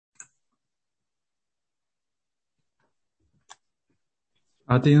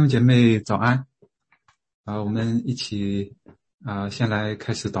弟兄姐妹早安。我们一起先来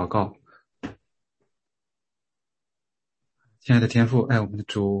开始祷告。亲爱的天父，爱我们的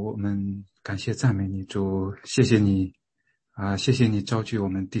主，我们感谢赞美你，主，谢谢你谢谢你召聚我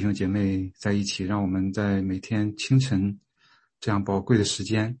们弟兄姐妹在一起，让我们在每天清晨这样宝贵的时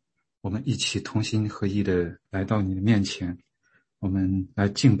间，我们一起同心合意的来到你的面前，我们来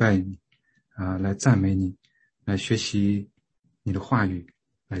敬拜你来赞美你，来学习你的话语，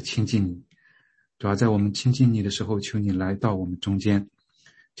来亲近你。主要在我们亲近你的时候，求你来到我们中间，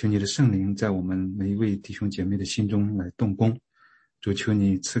求你的圣灵在我们每一位弟兄姐妹的心中来动工。主，求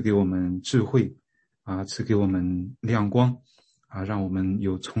你赐给我们智慧赐给我们亮光让我们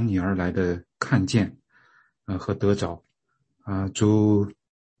有从你而来的看见和得着主，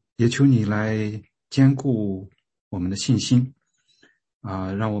也求你来坚固我们的信心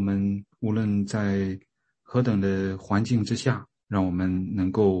让我们无论在何等的环境之下，让我们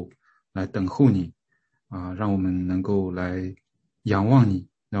能够来等候你让我们能够来仰望你，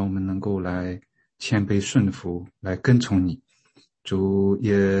让我们能够来谦卑顺服，来跟从你。主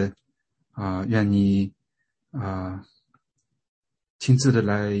也愿你亲自的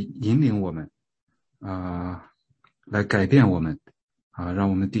来引领我们来改变我们让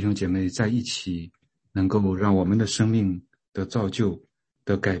我们弟兄姐妹在一起能够让我们的生命得造就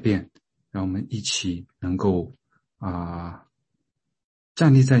得改变，让我们一起能够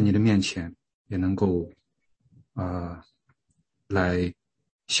站立在你的面前，也能够来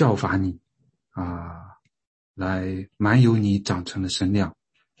效法你来满有你长成的身量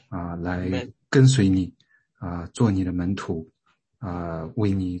来跟随你做你的门徒为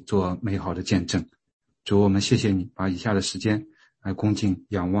你做美好的见证。主，我们谢谢你，把以下的时间来恭敬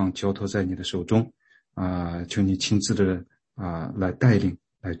仰望交托在你的手中求你亲自的来带领，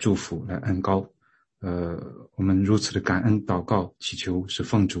来祝福，来恩膏我们如此的感恩祷告祈求，是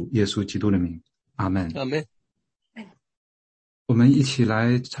奉主耶稣基督的名，阿们。阿们。我们一起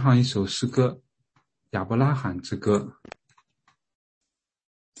来唱一首诗歌，亚伯拉罕之歌。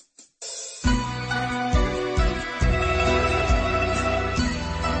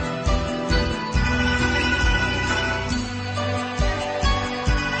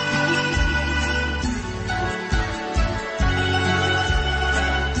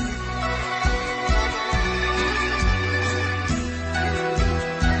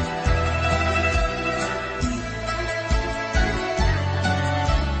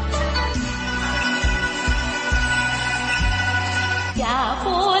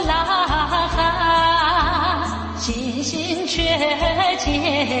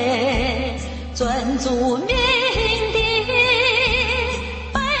尊祖名的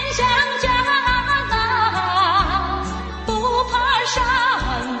本乡家不怕山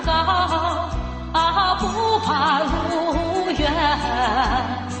高不怕路远，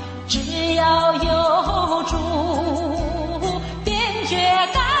只要有主便觉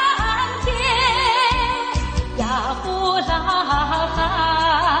甘甜。亚伯拉罕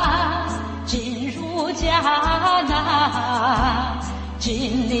进入迦南，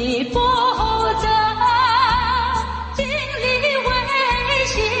经历波折，经历危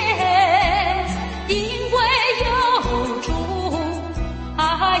险，因为有主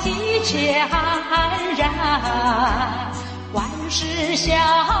一切安然，万事效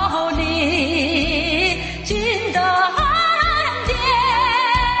力，尽得安典。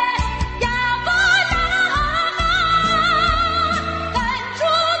亚伯拉罕跟主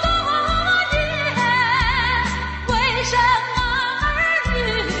多年，为什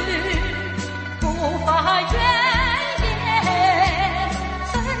不发怨言，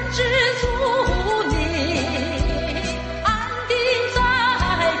怎知足你安定在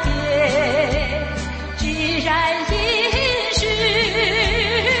天？既然应许，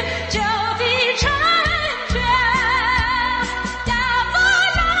就必成全。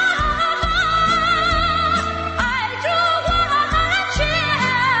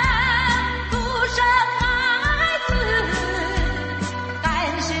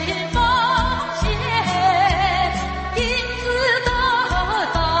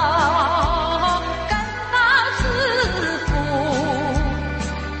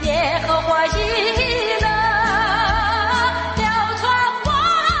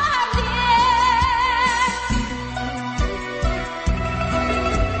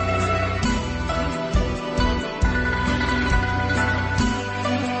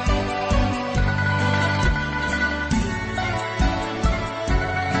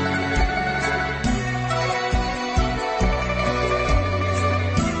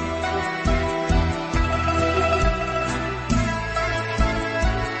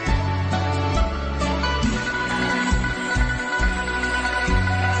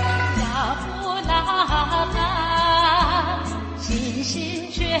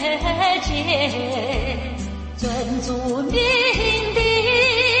尊主命令，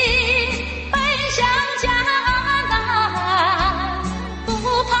奔向迦南，不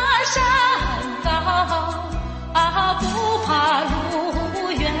怕山高，不怕路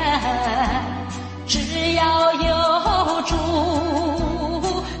远，只要有主，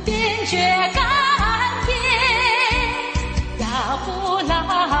便觉甘甜。亚伯拉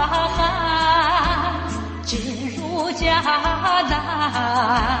罕进入迦南，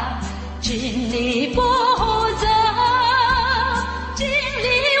经历波折，经历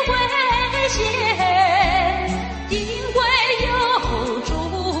危险，因为有主，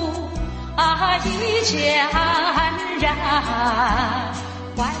一切安然，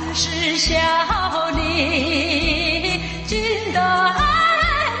万事效力，尽得恩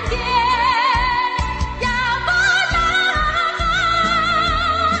典。亚伯拉罕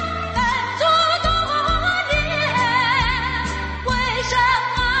跟主多年，为神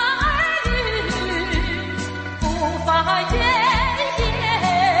儿女不发怨言，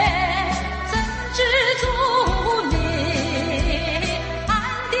怎知主你安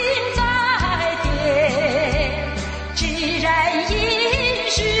定在天？既然应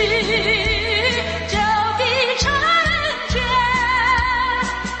许，就必成全。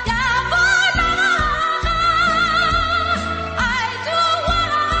亚伯拉罕爱主完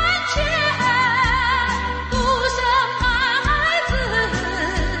全，独生爱子，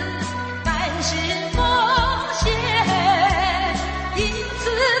甘心奉献，因此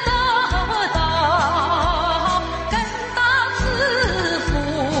得到更大赐福。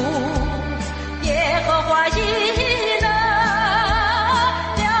耶和华已能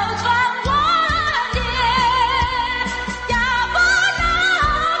流传万年。亚伯拉罕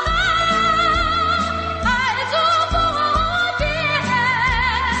爱主不变，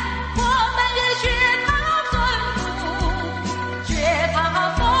我们也学他顺服，学他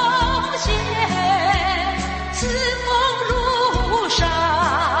奉献，侍奉路上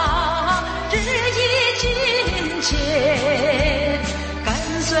日益精切，跟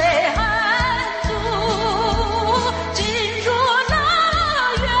随恩主进入乐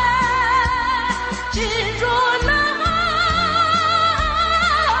园，进入乐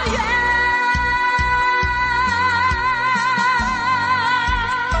园。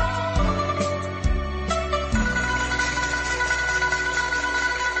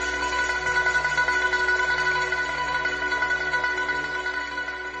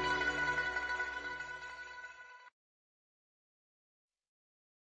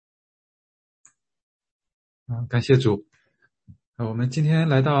感谢主。我们今天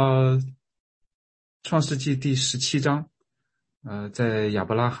来到创世纪第17章。在亚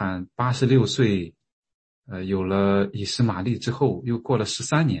伯拉罕86岁，有了以实玛利之后，又过了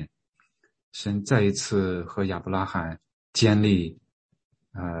13年，神再一次和亚伯拉罕建立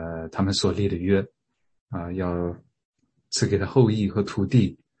他们所立的约，要赐给他后裔和土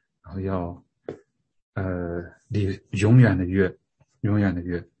地，然后要立永远的约，永远的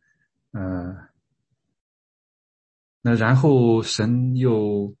约。那然后神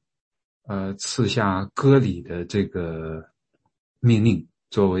又赐下割礼的这个命令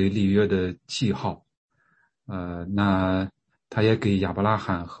作为立约的记号。那他也给亚伯拉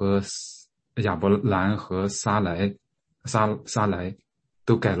罕和亚伯兰和撒来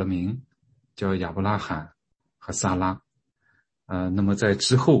都改了名，叫亚伯拉罕和撒拉。那么在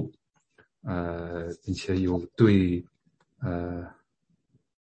之后并且有对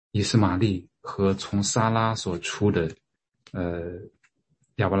以实玛利和从撒拉所出的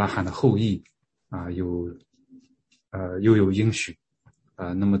亚伯拉罕的后裔又有应许。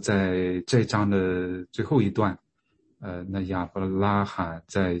那么在这章的最后一段，那亚伯拉罕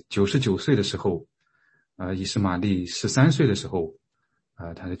在99岁的时候，以实玛利13岁的时候，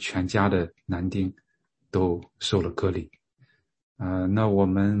他的全家的男丁都受了割礼。那我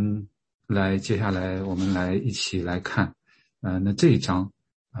们接下来我们来一起来看，那这一章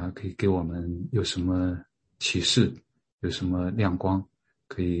可以给我们有什么启示，有什么亮光，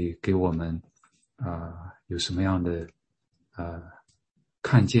可以给我们有什么样的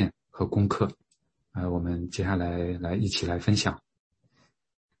看见和功课。我们接下来一起来分享。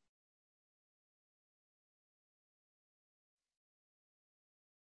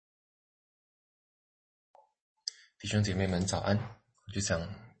弟兄姐妹们早安，我就想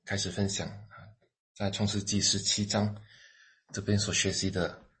开始分享在创世纪17章这边所学习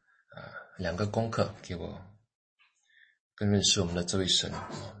的两个功课，给我更认识我们的这位神。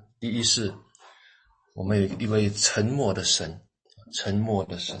第一是我们有一位沉默的神，沉默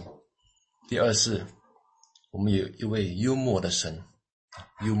的神。第二是我们有一位幽默的神，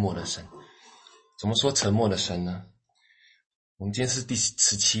幽默的神。怎么说沉默的神呢？我们今天是第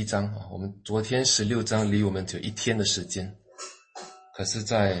17章啊，我们昨天16章离我们只有1天的时间，可是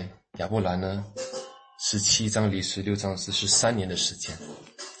在亚伯兰呢，17章离16章是13年的时间，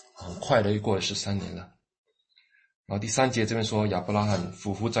很快的又过了13年了。然后第3节这边说亚伯拉罕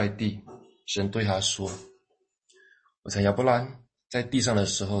俯伏在地，神对他说，我想亚伯兰在地上的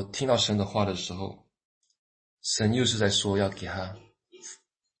时候，听到神的话的时候，神又是在说要给他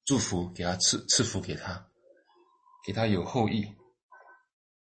祝福，给他赐福给他有后裔。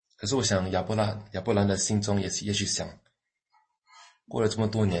可是我想亚伯兰的心中也许想，过了这么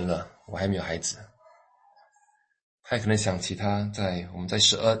多年了，我还没有孩子。他也可能想起我们在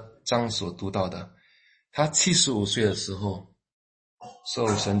12章所读到的，他75岁的时候受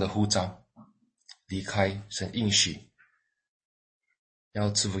神的呼召，离开神应许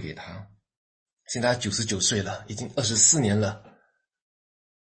要赐福给他。现在他99岁了，已经24年了，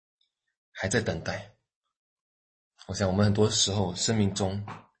还在等待。我想我们很多时候生命中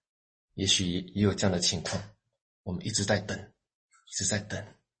也许也有这样的情况，我们一直在等，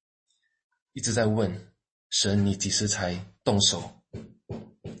一直在问神，你几时才动手？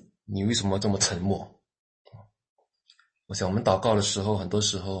你为什么这么沉默？我想我们祷告的时候，很多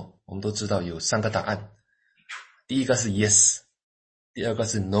时候我们都知道有3个答案，第一个是 yes， 第二个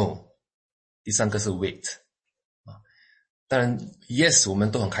是 no， 第三个是 wait。 当然 yes 我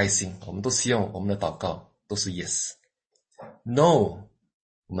们都很开心，我们都希望我们的祷告都是 yes。 no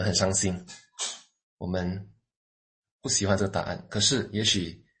我们很伤心，我们不喜欢这个答案。可是也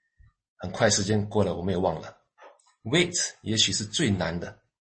许很快时间过了，我们也忘了。 wait 也许是最难的，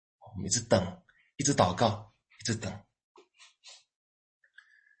我们一直等，一直祷告，一直等。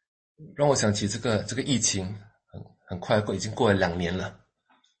让我想起这个疫情很快已经过了2年了，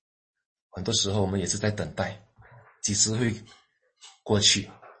很多时候我们也是在等待，几时会过去？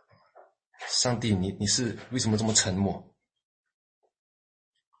上帝你是为什么这么沉默？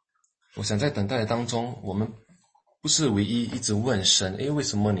我想在等待的当中，我们不是唯一一直问神，为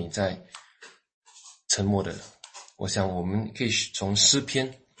什么你在沉默的？我想我们可以从诗篇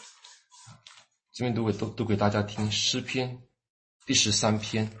这边读给大家听，诗篇第13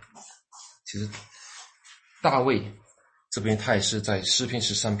篇。其实大卫这边他也是在诗篇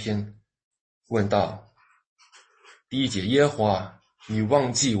13篇问到第1节，耶和华，你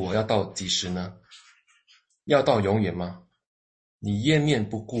忘记我要到几时呢？要到永远吗？你掩面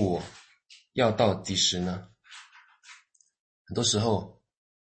不顾我，要到几时呢？很多时候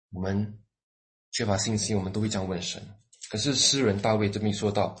我们缺乏信心，我们都会这样问神。可是诗人大卫这边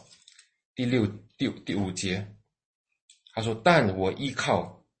说到第5节，他说，但我依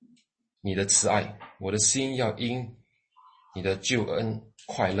靠你的慈爱，我的心要因你的救恩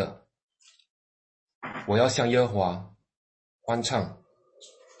快乐。我要向耶和华欢唱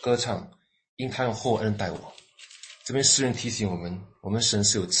歌唱，因他用厚恩待我。这边诗人提醒我们，我们神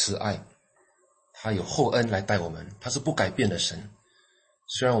是有慈爱，他有厚恩来待我们，他是不改变的神。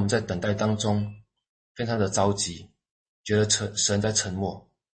虽然我们在等待当中非常的着急，觉得神在沉默，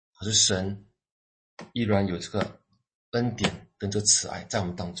可是神依然有这个恩典跟这慈爱在我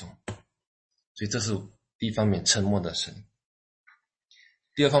们当中。所以这是第一方面，沉默的神。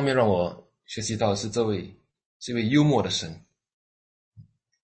第二方面让我学习到的是这位幽默的神。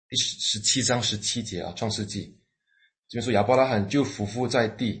第17章17节啊，创世纪这边说亚伯拉罕就俯伏在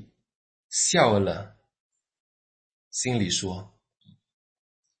地，笑了，心里说。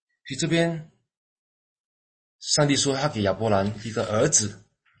所以这边上帝说他给亚伯兰一个儿子，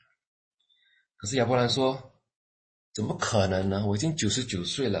可是亚伯兰说怎么可能呢？我已经99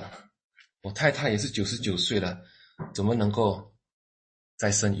岁了，我太太也是99岁了，怎么能够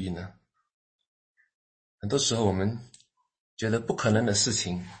再生育呢？很多时候我们觉得不可能的事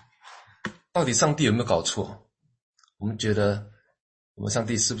情，到底上帝有没有搞错？我们觉得我们上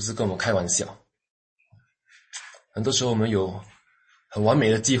帝是不是跟我们开玩笑？很多时候我们有很完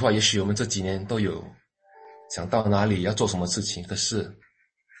美的计划，也许我们这几年都有想到哪里要做什么事情，可是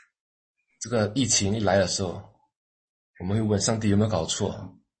这个疫情一来的时候，我们会问上帝有没有搞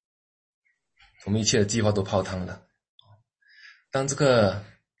错？我们一切的计划都泡汤了。当这个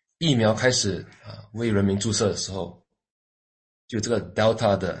疫苗开始为人民注射的时候，就这个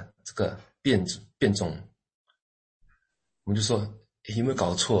Delta 的这个变种，我们就说有没有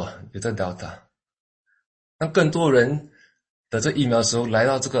搞错？有这 Delta。当更多人得这疫苗的时候，来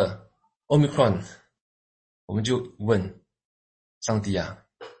到这个 Omicron， 我们就问上帝啊，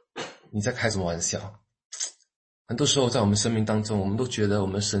你在开什么玩笑？很多时候在我们生命当中，我们都觉得我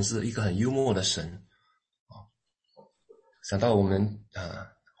们神是一个很幽默的神。想到我们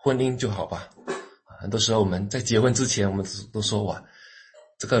婚姻就好吧，很多时候我们在结婚之前，我们都说哇，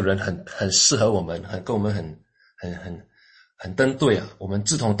这个人很适合我们，跟我们很很登对啊，我们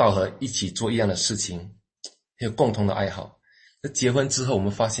志同道合，一起做一样的事情，有共同的爱好。那结婚之后，我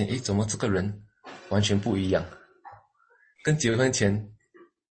们发现，怎么这个人完全不一样，跟结婚前、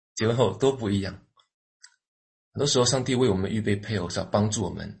结婚后都不一样。很多时候，上帝为我们预备配偶是要帮助我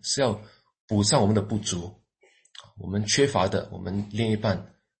们，是要补上我们的不足，我们缺乏的，我们另一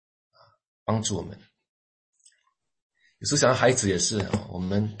半帮助我们。有时候想到孩子也是，我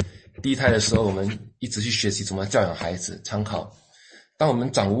们第一胎的时候，我们一直去学习怎么教养孩子，参考。当我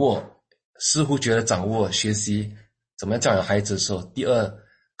们似乎觉得掌握学习怎么教养孩子的时候，第二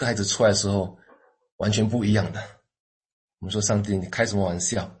个孩子出来的时候，完全不一样的。我们说上帝，你开什么玩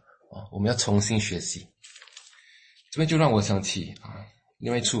笑啊？我们要重新学习。这边就让我想起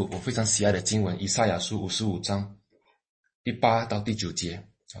另外一处我非常喜爱的经文，以赛亚书55章第8到第9节。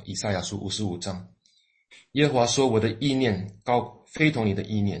以赛亚书55章，耶和华说，我的意念非同你的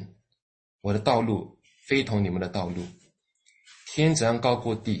意念，我的道路非同你们的道路。天怎样高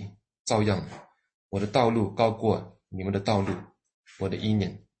过地，照样我的道路高过你们的道路，我的意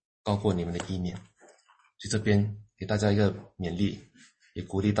念高过你们的意念。所以这边给大家一个勉励，也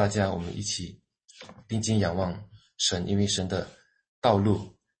鼓励大家我们一起定睛仰望神，因为神的道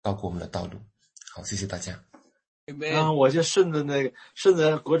路高过我们的道路。好，谢谢大家。然后我就顺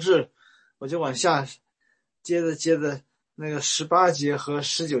着国志，我就往下接着那个18节和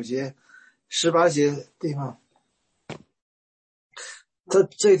19节。18节地方，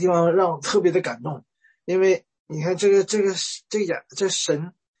这个地方让我特别的感动，因为你看这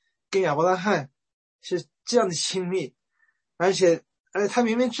神跟亚伯拉罕是这样的亲密，而且他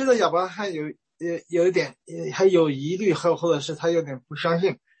明明知道亚伯拉罕有一点还有疑虑，或者是他有点不相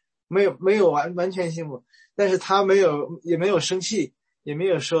信，没有完全信服，但是他也没有生气，也没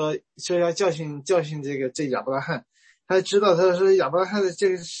有说要教训这亚伯拉罕。他知道，他说亚伯拉罕的这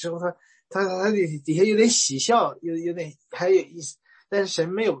个时候，他底下有点喜笑，有点还有意思，但是神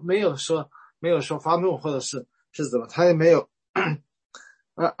没有说发怒或者是怎么，他也没有。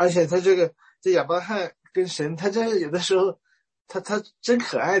而且他这亚伯拉罕跟神，他这有的时候他真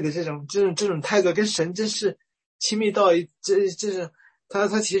可爱的这种态度，跟神真是亲密到这是他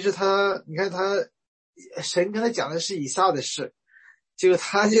其实你看神跟他讲的是以撒的事，结果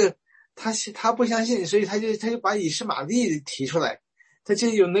他不相信，所以他就把以实玛利提出来，他就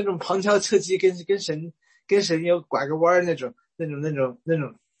有那种旁敲侧击跟神要拐个弯那种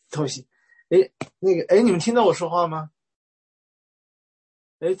偷袭。你们听到我说话吗？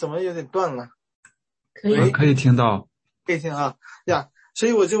怎么有点断了？可以听到，可以听啊呀，所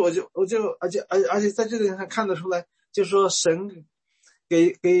以我就而且在这里还看得出来，就说神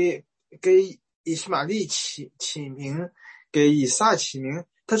给以实玛利起名，给以撒起名，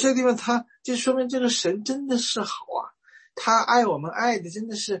他这个地方他就说明这个神真的是好啊，他爱我们爱的真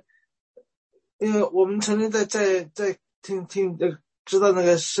的是，因为我们曾经在听知道那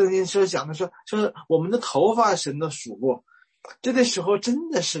个圣经说讲的说我们的头发神都数过，这个时候真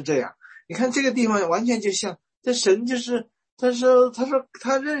的是这样。你看这个地方完全就像这神就是他说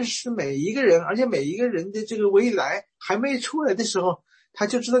他认识每一个人，而且每一个人的这个未来还没出来的时候，他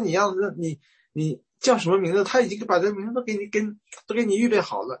就知道你你叫什么名字，他已经把这名字都给你预备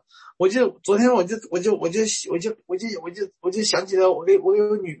好了。昨天我就想起了我给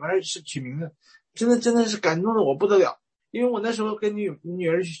我女儿是取名字，真的是感动的我不得了。因为我那时候跟女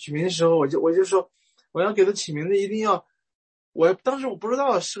儿取名的时候，我就说我要给她起名字一定要，当时我不知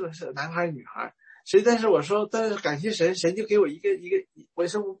道是男孩女孩，但是感谢神就给我一个，我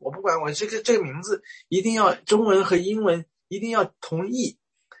说我不管，我这个名字一定要中文和英文一定要同义，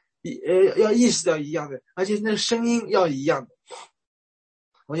要意识到一样的，而且那声音要一样的。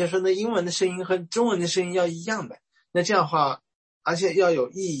我就说那英文的声音和中文的声音要一样的，那这样的话，而且要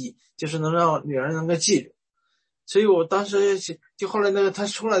有意义，就是能让女儿能够记住。所以我当时就后来那个他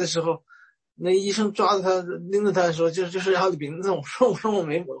出来的时候，那医生抓着他拎着他的时候，就是要名字。我说我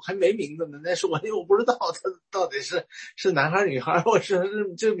还没名字呢，那是我不知道他到底是男孩女孩，我说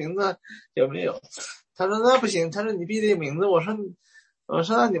这个名字有没有？他说那不行，他说你必须得有名字。我说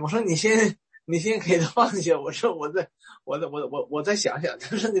你先给他放下，我说我再想想。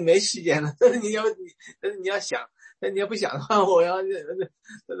他说你没时间了，但是你要想，但你要不想的话，我要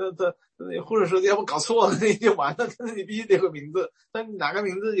或者说要不搞错了那就完了。但是你必须得有名字，但你哪个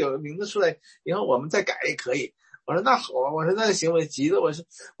名字有名字出来以后我们再改也可以。我说那好啊，我说那行，我急了，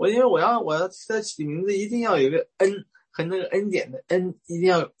因为我要再起名字一定要有一个恩，和那个恩典的恩一定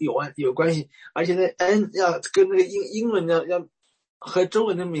要有关系，而且那恩要跟那个英文要和中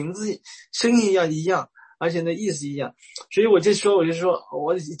文的名字声音要一样，而且那意思一样。所以我就说我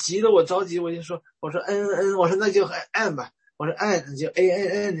急了，我着急，我说恩，我说那就按吧，我说按就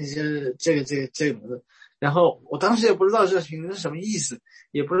ANN 就是这个名字。然后我当时也不知道这名字是什么意思，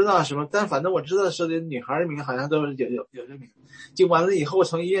也不知道什么，但反正我知道说的女孩的名好像都有这名。就完了以后，我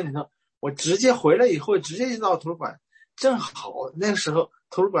从医院里头，我直接回来以后，直接就到图书馆，正好那个时候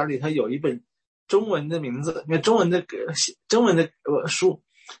图书馆里头有一本中文的名字，那中文的书，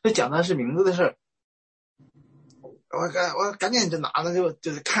就讲的是名字的事儿。我赶紧就拿了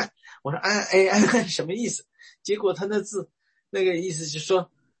就是看，我说安什么意思？结果他那字那个意思是说，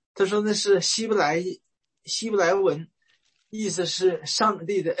他说那是希伯来文，意思是上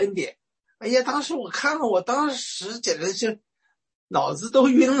帝的恩典。哎呀，当时我看了，我当时简直就脑子都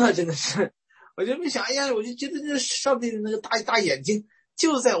晕了，真的是，我就没想，哎呀，我就觉得这上帝的那个大眼睛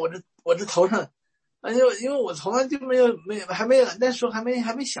就在我这头上，而且因为我从来就还没有那时候还没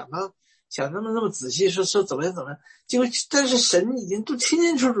想那么仔细说怎么样，结果但是神已经都清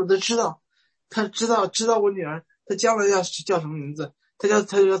清楚楚的知道，他知道我女儿她将来要叫什么名字，他要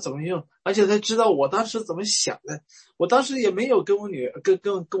怎么用，而且他知道我当时怎么想的。我当时也没有跟我女儿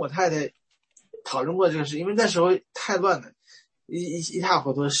跟我太太讨论过这个事，因为那时候太乱了，一塌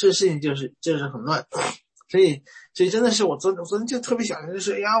糊涂，事情就是很乱，所以真的是我昨天就特别想的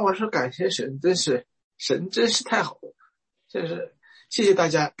是，哎呀，我说感谢神，神真是太好了，真是谢谢大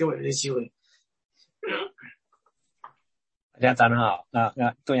家给我这个机会。大家早上好，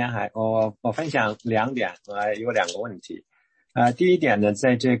杜岩海，我分享2点，有2个问题。第一点呢，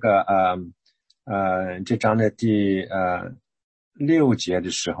在这个这章的第6节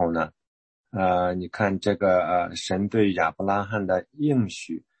的时候呢，你看这个神对亚伯拉罕的应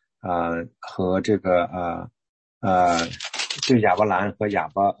许和这个对亚伯兰和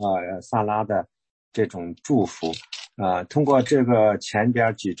撒拉的这种祝福通过这个前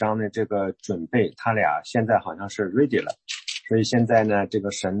边几章的这个准备，他俩现在好像是 ready 了，所以现在呢，这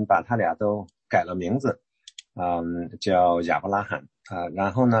个神把他俩都改了名字，叫亚伯拉罕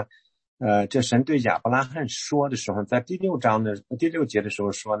然后呢这神对亚伯拉罕说的时候，在第6节的时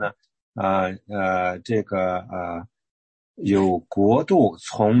候说呢这个有国度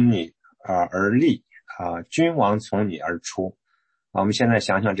从你而立君王从你而出我们现在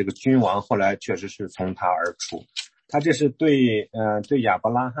想想，这个君王后来确实是从他而出，他这是对亚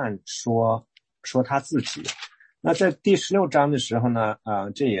伯拉罕说他自己。那在第16章的时候呢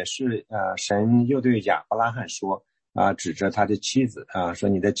这也是神又对亚伯拉罕说指着他的妻子说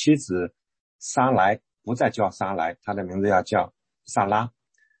你的妻子撒来不再叫撒来，他的名字要叫撒拉。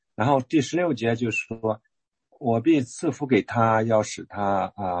然后第16节就说我必赐福给他，要使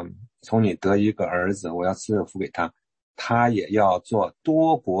他从你得一个儿子，我要赐福给他，他也要做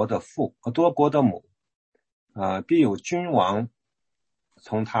多国的父和多国的母必有君王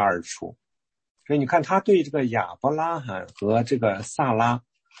从他而出。所以你看他对这个亚伯拉罕和这个撒拉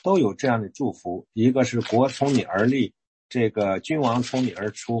都有这样的祝福，一个是国从你而立，这个君王从你而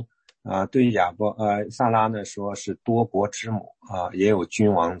出对撒拉呢说是多国之母也有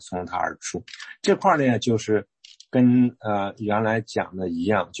君王从他而出。这块呢就是跟原来讲的一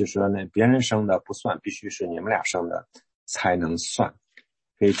样，就是说呢别人生的不算，必须是你们俩生的才能算。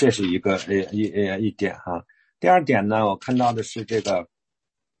所以这是一个一点哈。第二点呢，我看到的是这个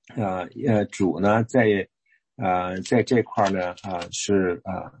主呢在这块呢是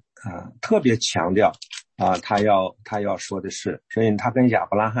特别强调他要说的是，所以他跟亚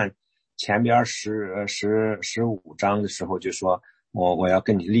伯拉罕前边15章的时候就说我要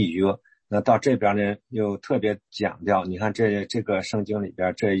跟你立约，那到这边呢又特别强调，你看这个圣经里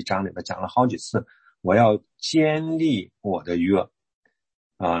边这一章里边讲了好几次，我要坚立我的约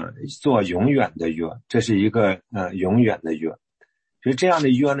做永远的约，这是一个永远的约。所以这样的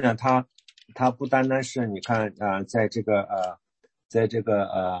约呢，它不单单是你看在这个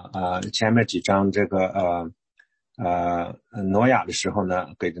前面几章这个挪亚的时候呢，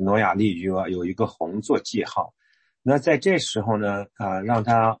给挪亚立约有一个红做记号。那在这时候呢让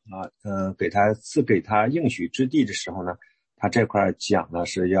他赐给他应许之地的时候呢，他这块讲的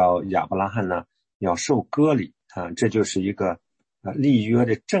是要亚伯拉罕呢要受割礼这就是一个立约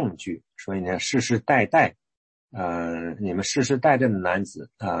的证据。所以呢世世代代你们世世代代的男子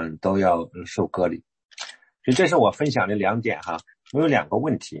都要受割礼。所以这是我分享的2点哈。我有2个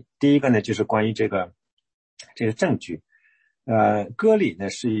问题，第一个呢就是关于这个证据。割礼呢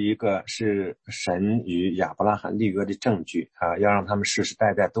是神与亚伯拉罕立约的证据要让他们世世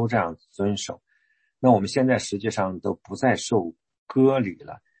代代都这样遵守。那我们现在实际上都不再受割礼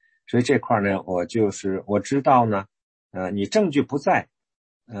了，所以这块呢我知道呢你证据不在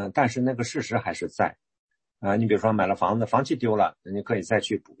但是那个事实还是在你比如说买了房子，房契丢了，你可以再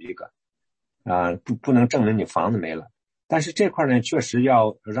去补一个不能证明你房子没了。但是这块呢确实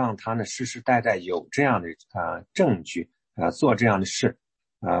要让他呢世世代代有这样的证据做这样的事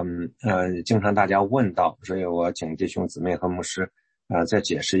经常大家问到，所以我请弟兄姊妹和牧师再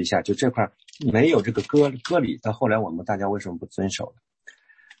解释一下，就这块没有这个割礼，到后来我们大家为什么不遵守？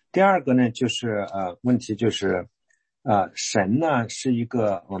第二个呢，就是问题就是神呢是一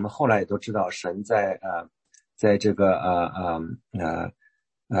个，我们后来也都知道，神在这个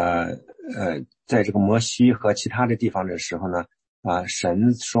在这个摩西和其他的地方的时候呢，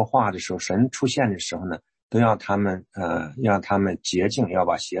神说话的时候，神出现的时候呢，都让他们洁净，要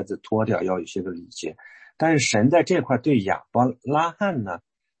把鞋子脱掉，要有些个礼节。但是神在这块对亚伯拉罕呢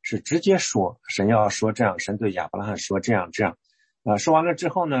是直接说，神要说这样，神对亚伯拉罕说这样，说完了之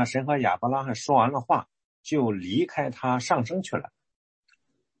后呢，神和亚伯拉罕说完了话，就离开他上升去了。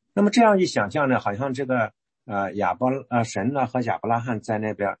那么这样一想象呢，好像这个神呢和亚伯拉罕在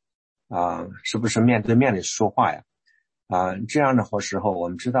那边是不是面对面的说话呀？这样的时候，我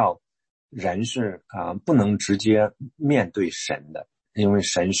们知道人是不能直接面对神的，因为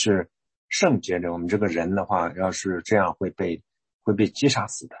神是圣洁的，我们这个人的话，要是这样会被击杀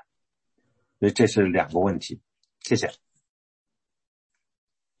死的。所以这是两个问题。谢谢。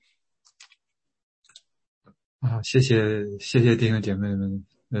谢谢弟兄姐妹们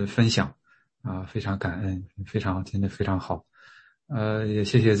的分享非常感恩，真的非常好。也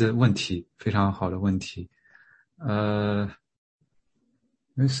谢谢这问题，非常好的问题。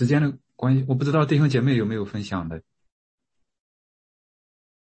因为时间的关系，我不知道弟兄姐妹有没有分享的。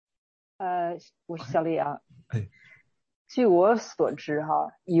我是小李啊。据我所知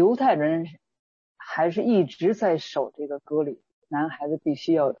犹太人还是一直在守这个割礼，男孩子必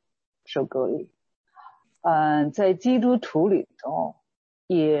须要受割礼。在基督徒里头，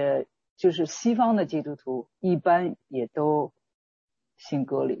也就是西方的基督徒一般也都信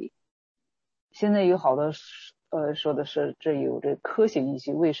割礼。现在有好多说的是这有这科学依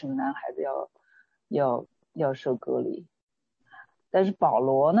据，为什么男孩子要受割礼。但是保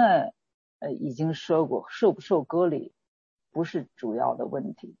罗呢已经说过，受不受割礼不是主要的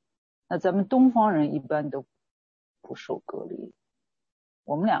问题。那咱们东方人一般都不受割礼，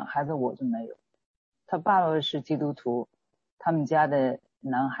我们两个孩子我就没有，他爸爸是基督徒，他们家的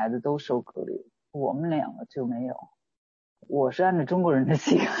男孩子都受割礼，我们两个就没有。我是按照中国人的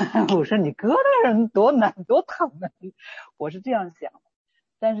习惯，我说你割的人多难多疼啊，我是这样想的。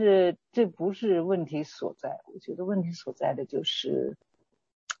但是这不是问题所在，我觉得问题所在的就是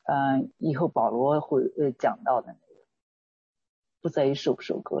以后保罗会讲到的那个，不在于受不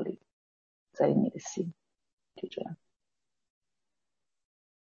受割礼，在于你的心，就这样。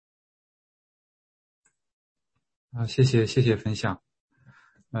谢谢分享。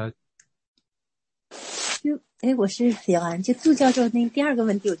我是李安。就杜教授那第二个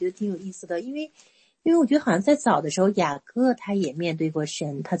问题，我觉得挺有意思的，因为我觉得好像在早的时候，雅各他也面对过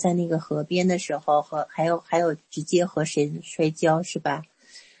神，他在那个河边的时候，还有直接和神摔跤，是吧？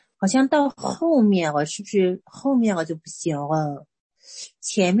好像到后面是不是后面就不行了？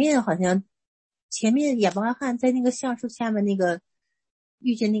前面亚伯拉罕在那个橡树下面那个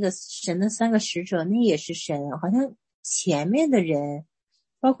遇见那个神的3个使者，那也是神。好像前面的人，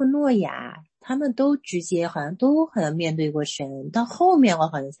包括诺亚，他们都直接好像面对过神，到后面好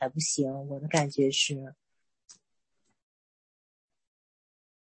像才不行，我的感觉是。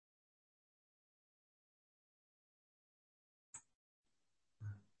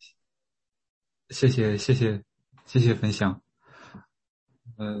谢谢分享。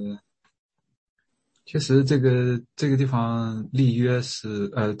确实这个地方立约是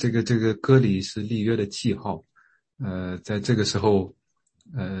这个割礼是立约的记号。在这个时候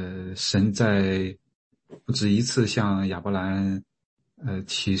神在不止一次向亚伯兰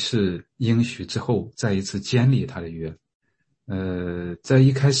启示应许之后，再一次坚立他的约。在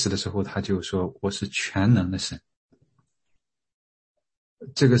一开始的时候他就说我是全能的神，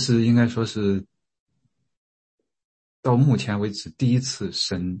这个是应该说是到目前为止第一次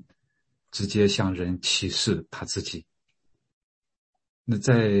神直接向人启示他自己。那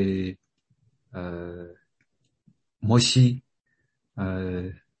在摩西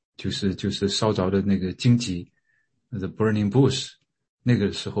就是烧着的那个荆棘 The Burning Bush 那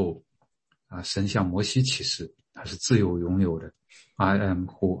个时候神向摩西启示他是自由拥有的 I am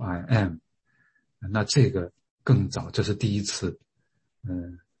who I am。 那这个更早，这是第一次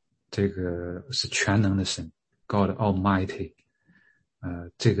这个是全能的神 God Almighty。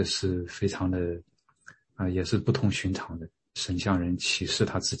 这个是非常的也是不同寻常的，神向人启示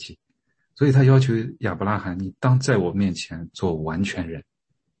他自己。所以他要求亚伯拉罕，你当在我面前做完全人。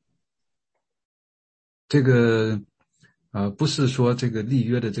这个不是说这个立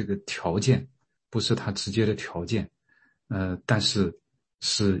约的这个条件，不是他直接的条件，但是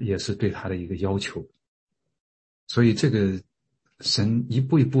也是对他的一个要求。所以这个神一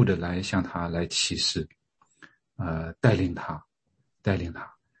步一步的来向他来启示，带领他。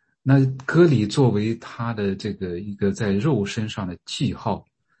那割礼作为他的这个一个在肉身上的记号，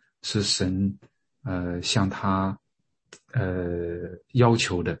是神向他要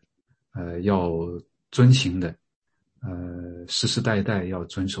求的，要遵行的，世世代代要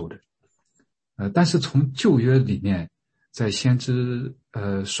遵守的。但是从旧约里面，在先知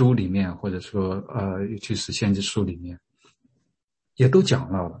书里面，或者说尤其是先知书里面，也都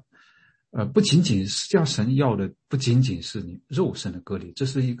讲到了。不仅仅是叫神要的，不仅仅是你肉身的割礼，这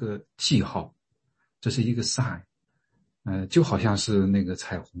是一个记号，这是一个 sign。就好像是那个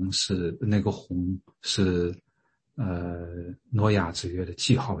彩虹是那个红是挪亚之约的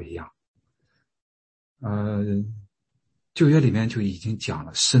记号一样。旧约里面就已经讲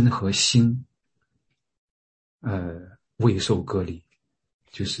了身和心未受割礼，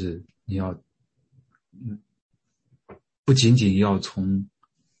就是你要不仅仅要从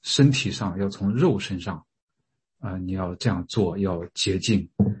身体上，要从肉身上你要这样做，要洁净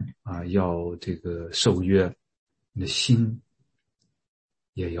要这个受约，你的心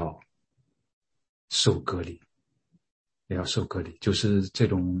也要受割礼，就是这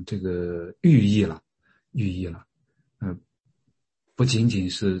个寓意了。不仅仅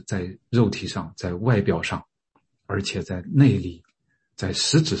是在肉体上，在外表上，而且在内里，在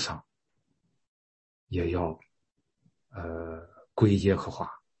实质上也要归耶和华，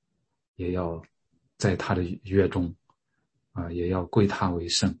也要在他的约中也要归他为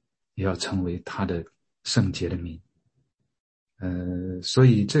圣，也要成为他的圣洁的民。所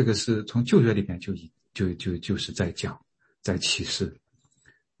以这个是从旧约里面就是在讲，在启示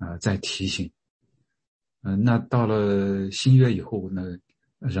在提醒。那到了新约以后呢，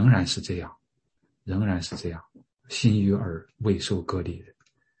仍然是这样，心与耳未受割礼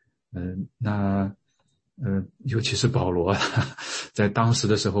的。尤其是保罗在当时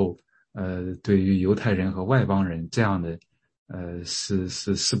的时候，对于犹太人和外邦人这样的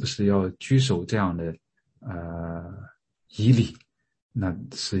是不是要居守这样的仪礼，那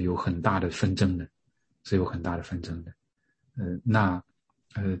是有很大的纷争的。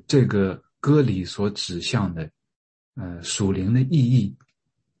这个割礼所指向的属灵的意义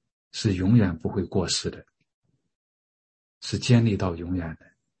是永远不会过时的，是坚立到永远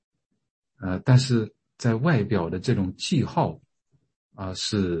的。但是在外表的这种记号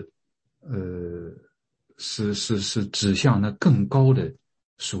是指向那更高的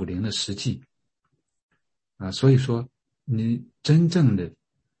属灵的实际所以说你真正的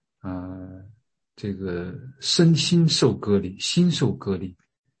这个身心受割礼，心受割礼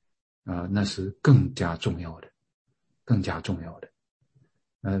那是更加重要的。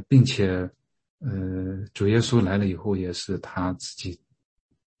并且主耶稣来了以后，也是他自己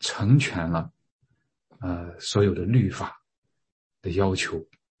成全了所有的律法的要求。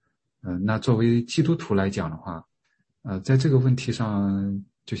那作为基督徒来讲的话，在这个问题上，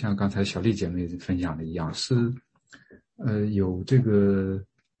就像刚才小丽姐妹分享的一样，是有这个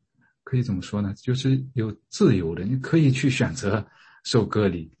可以怎么说呢？就是有自由的，你可以去选择受割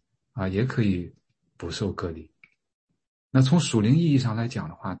礼也可以不受割礼。那从属灵意义上来讲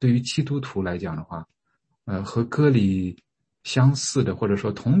的话，对于基督徒来讲的话，和割礼相似的或者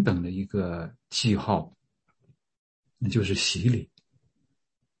说同等的一个记号，那就是洗礼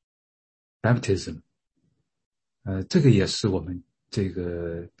baptism。这个也是我们这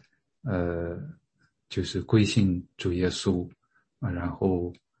个就是归信主耶稣然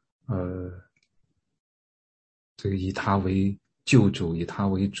后这个以他为救主，以他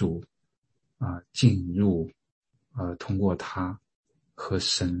为主进入通过他和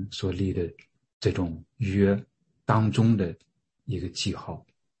神所立的这种约当中的一个记号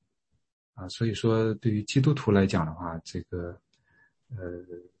所以说对于基督徒来讲的话，这个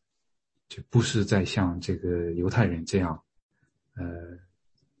就不是再像这个犹太人这样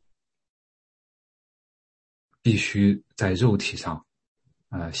必须在肉体上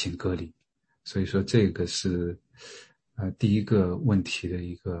行割礼。所以说这个是第一个问题的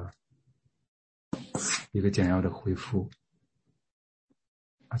一个简要的回复。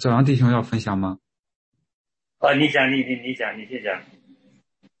赵阳弟兄要分享吗？你讲，你先讲。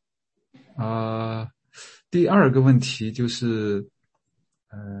第二个问题就是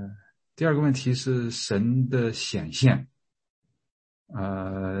神的显现。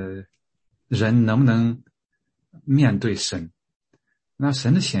人能不能面对神？那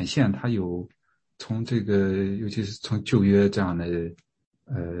神的显现，它有从这个，尤其是从旧约这样的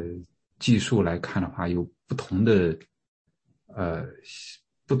技术来看的话，有不同的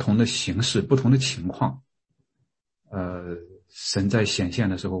形式，不同的情况。神在显现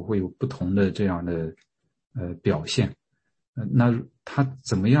的时候会有不同的这样的表现。那他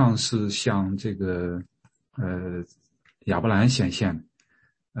怎么样是向这个亚伯兰显现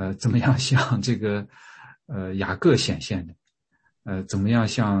的？怎么样向这个雅各显现的？怎么样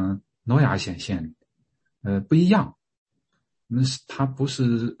向挪亚显现的？不一样。他不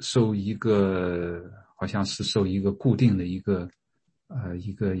是受一个，好像是受一个固定的一个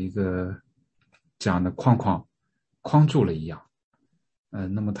这样的框住了一样。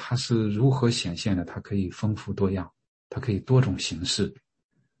那么它是如何显现的？它可以丰富多样，它可以多种形式，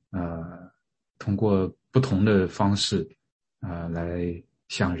通过不同的方式，来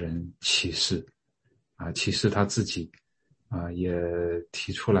向人启示，启示他自己，也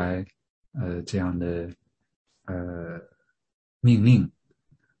提出来，这样的，命令，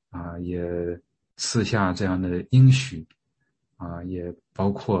也赐下这样的应许，也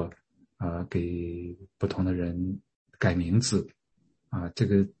包括，给不同的人改名字。这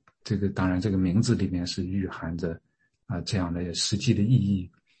个当然，这个名字里面是蕴含着这样的实际的意义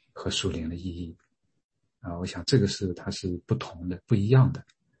和属灵的意义。我想这个它是不同的、不一样的。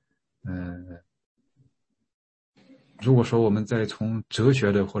如果说我们再从哲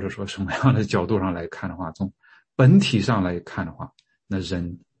学的或者说什么样的角度上来看的话，从本体上来看的话，那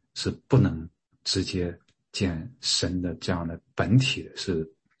人是不能直接见神的这样的本体的，是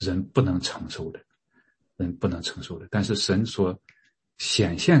人不能承受的，但是神所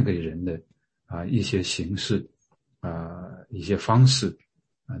显现给人的一些形式，一些方式，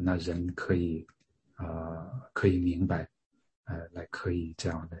那人可以明白，来可以这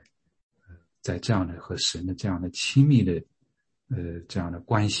样的，在这样的和神的这样的亲密的这样的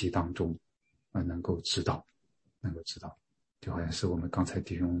关系当中，能够知道，就好像是我们刚才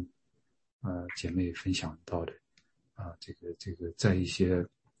弟兄姐妹分享到的，这个在一些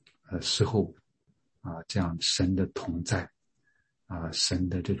时候，这样神的同在，神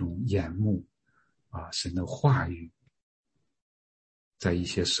的这种眼目，神的话语，在一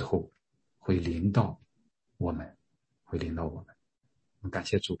些时候会临到我们，我们感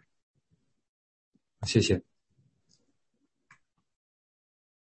谢主，谢谢。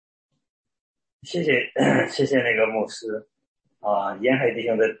谢谢那个牧师沿海弟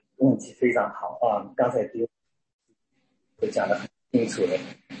兄的问题非常好刚才弟兄都讲得很清楚了，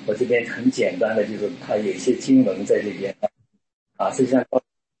我这边很简单的就是他有一些经文在这边实际上到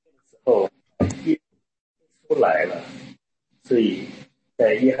时候耶稣来了，所以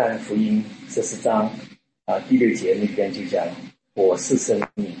在约翰福音14章第6节那边就讲我是生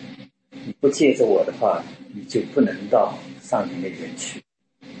命，你不借着我的话，你就不能到上帝那边去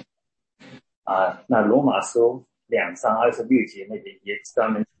那罗马书2章26节那边也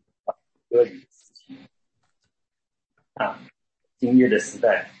专门割礼的事情今日的时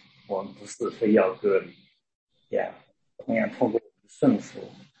代我们不是非要割礼同样通过我们的顺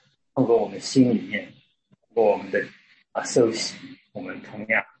服，通过我们心里面，通过我们的受洗，我们同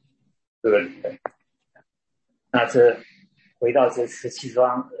样割礼的。那这回到这17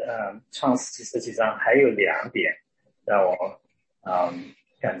章创世纪17章还有2点让我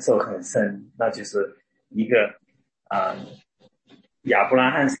感受很深，那就是一个亚伯拉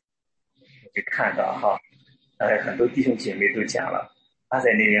罕就看到很多弟兄姐妹都讲了，他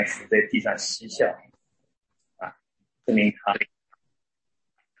在那边伏在地上嬉笑证明他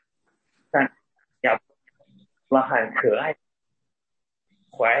但亚伯拉罕可爱，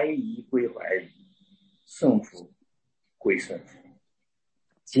怀疑归怀疑，顺服归顺服，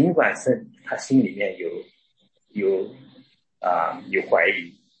尽管是他心里面有怀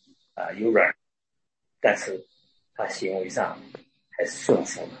疑有软，但是他行为上还是顺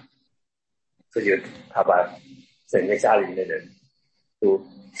服了，这就他把整个家里的人都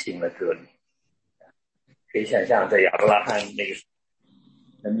行了割礼。可以想象在亚伯拉罕那个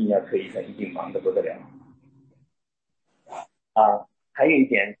那泌尿科医生一定忙得不得了还有一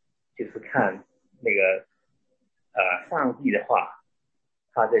点就是看那个上帝的话，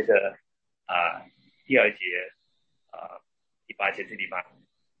他在这第2节第8节这地方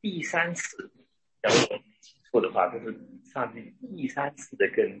第3次，假如我记错的话，就是上帝第3次的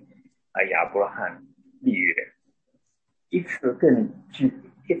跟亚伯拉罕立约，一次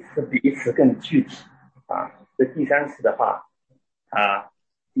比一次更具体这第3次的话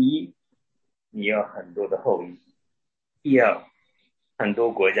第一，你有很多的后裔；第二，很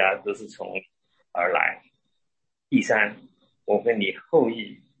多国家都是从而来；第三，我跟你后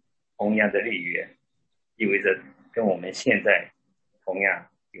裔同样的立约，意味着跟我们现在同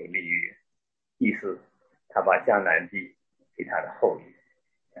样有立约。第四，他把迦南地给他的后裔。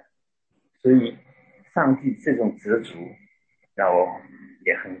所以上帝这种执着让我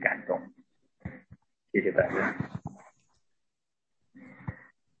也很感动。谢谢大家。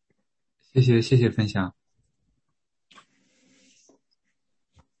谢谢分享。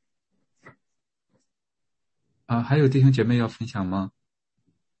还有弟兄姐妹要分享吗？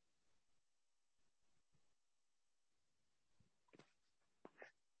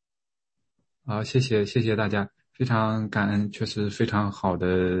好，谢谢大家，非常感恩，确实非常好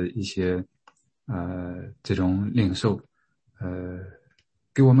的一些这种领受，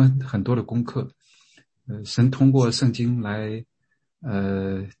给我们很多的功课。神通过圣经来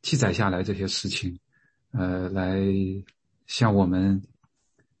记载下来这些事情，来向我们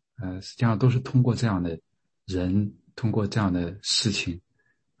实际上都是通过这样的人，通过这样的事情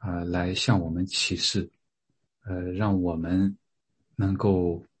来向我们启示，让我们能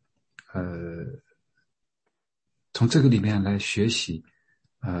够从这个里面来学习，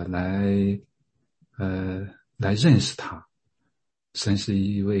来认识他，神是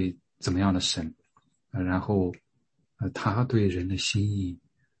一位怎么样的神，然后他对人的心意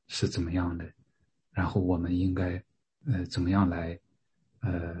是怎么样的，然后我们应该怎么样来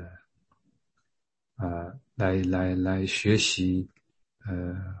来学习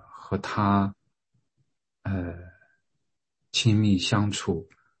和他亲密相处，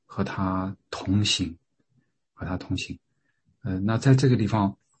和他同行。那在这个地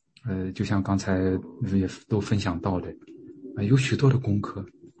方就像刚才也都分享到的有许多的功课，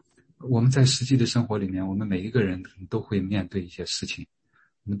我们在实际的生活里面，我们每一个人都会面对一些事情，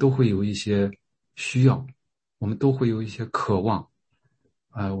我们都会有一些需要，我们都会有一些渴望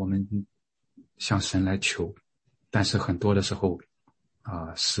我们向神来求，但是很多的时候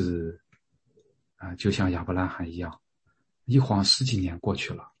就像亚伯拉罕一样，一晃10几年过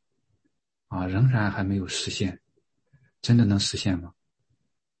去了仍然还没有实现。真的能实现吗？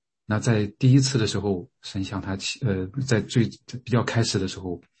那在第一次的时候，神向他在比较开始的时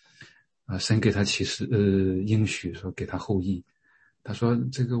候神给他启示应许说给他后裔。他说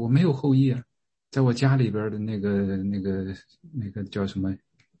这个我没有后裔啊，在我家里边的那个叫什么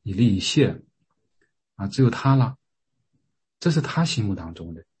以利以谢只有他了，这是他心目当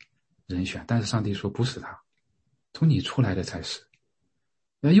中的人选。但是上帝说不是他，从你出来的才是。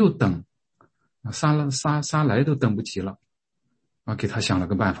又等撒来都等不及了给他想了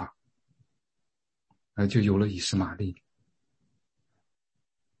个办法就有了以实玛利。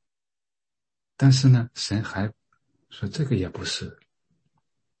但是呢，神还说这个也不是，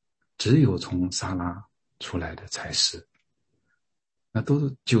只有从撒拉出来的才是。那都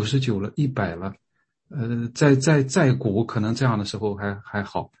99了100了在古可能这样的时候还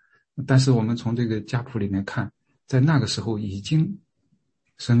好，但是我们从这个家谱里面看，在那个时候已经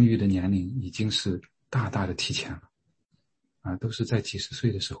生育的年龄已经是大大的提前了都是在几十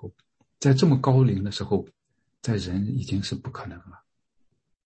岁的时候，在这么高龄的时候，在人已经是不可能了。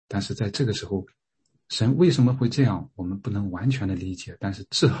但是在这个时候，神为什么会这样，我们不能完全的理解，但是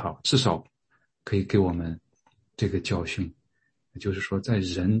至少可以给我们这个教训，也就是说在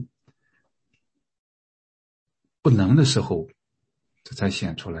人不能的时候，这才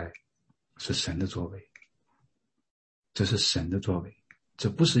显出来是神的作为，这是神的作为，这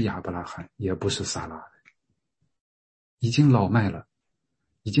不是亚伯拉罕，也不是撒拉的，已经老迈了，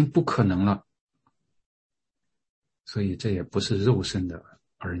已经不可能了，所以这也不是肉身的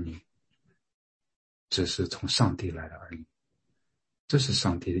儿女，只是从上帝来的儿女。这是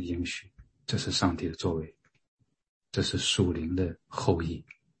上帝的应许，这是上帝的作为，这是属灵的后裔，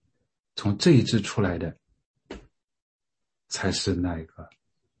从这一支出来的才是那一个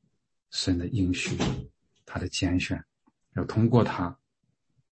神的应许，他的拣选，要通过他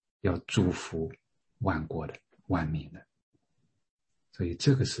要祝福万国的万民的。所以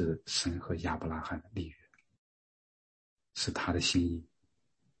这个是神和亚伯拉罕的立约，是他的心意。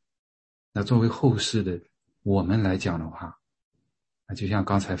那作为后世的我们来讲的话，就像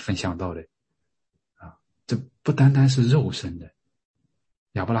刚才分享到的这不单单是肉身的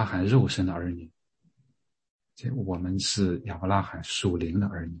亚伯拉罕肉身的儿女，我们是亚伯拉罕属灵的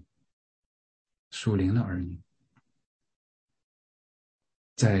儿女，属灵的儿女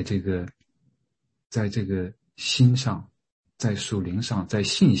在这个心上，在属灵上，在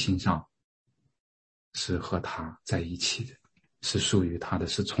信心上是和他在一起的，是属于他的，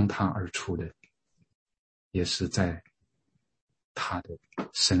是从他而出的，也是在他的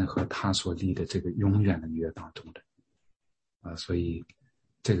神和他所立的这个永远的约当中的所以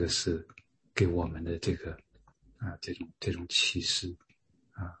这个是给我们的这个这种启示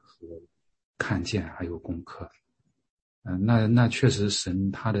和看见还有功课那确实神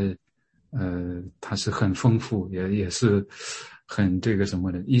他的他是很丰富，也是很这个什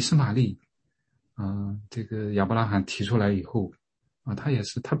么的。以实玛利这个亚伯拉罕提出来以后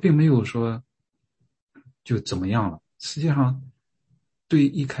他并没有说就怎么样了，实际上对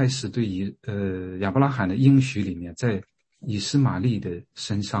一开始对亚伯拉罕的应许里面，在以实玛利的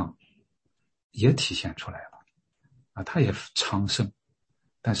身上也体现出来了他也昌盛，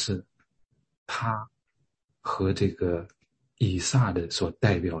但是他和这个以撒的所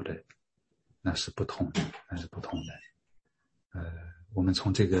代表的那是不同的。我们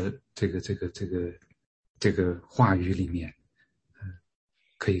从这个话语里面，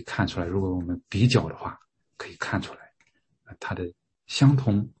可以看出来，如果我们比较的话，可以看出来，它的相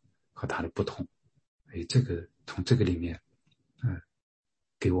同和它的不同。这个从这个里面，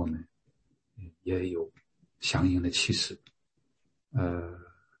给我们也有相应的启示。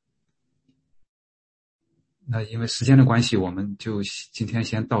那因为时间的关系，我们就今天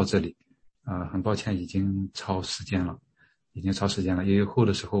先到这里。很抱歉，已经超时间了。以后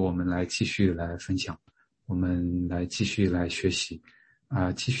的时候我们来继续来分享，我们来继续来学习，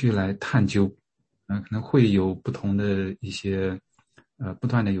继续来探究。可能会有不同的一些，不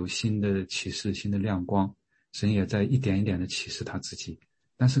断的有新的启示、新的亮光，神也在一点一点的启示他自己，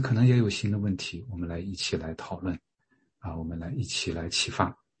但是可能也有新的问题，我们来一起来讨论，我们来一起来启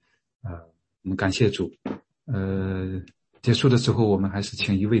发。我们感谢主。结束的时候，我们还是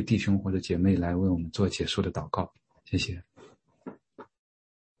请一位弟兄或者姐妹来为我们做结束的祷告，谢谢。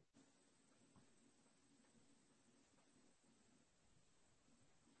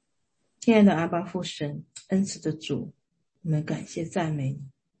亲爱的阿爸父神，恩慈的主，我们感谢赞美你，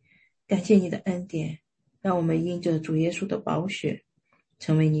感谢你的恩典，让我们因着主耶稣的宝血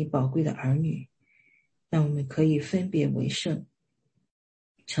成为你宝贵的儿女，让我们可以分别为圣，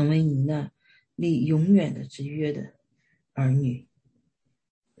成为你那立永远的之约的儿女，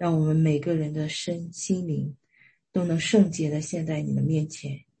让我们每个人的身心灵都能圣洁的献在你的面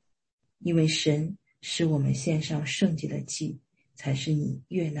前，因为神使我们献上圣洁的祭，才是你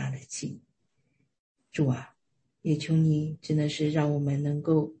悦纳的祭。主啊，也求你真的是让我们能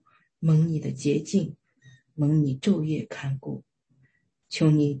够蒙你的洁净，蒙你昼夜看顾，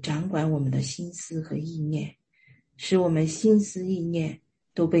求你掌管我们的心思和意念，使我们心思意念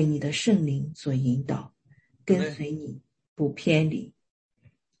都被你的圣灵所引导，跟随你，不偏离。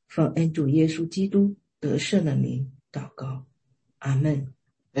奉恩主耶稣基督得胜的名祷告，阿们。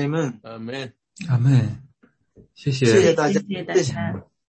阿们，阿们。谢谢大家，谢谢大家。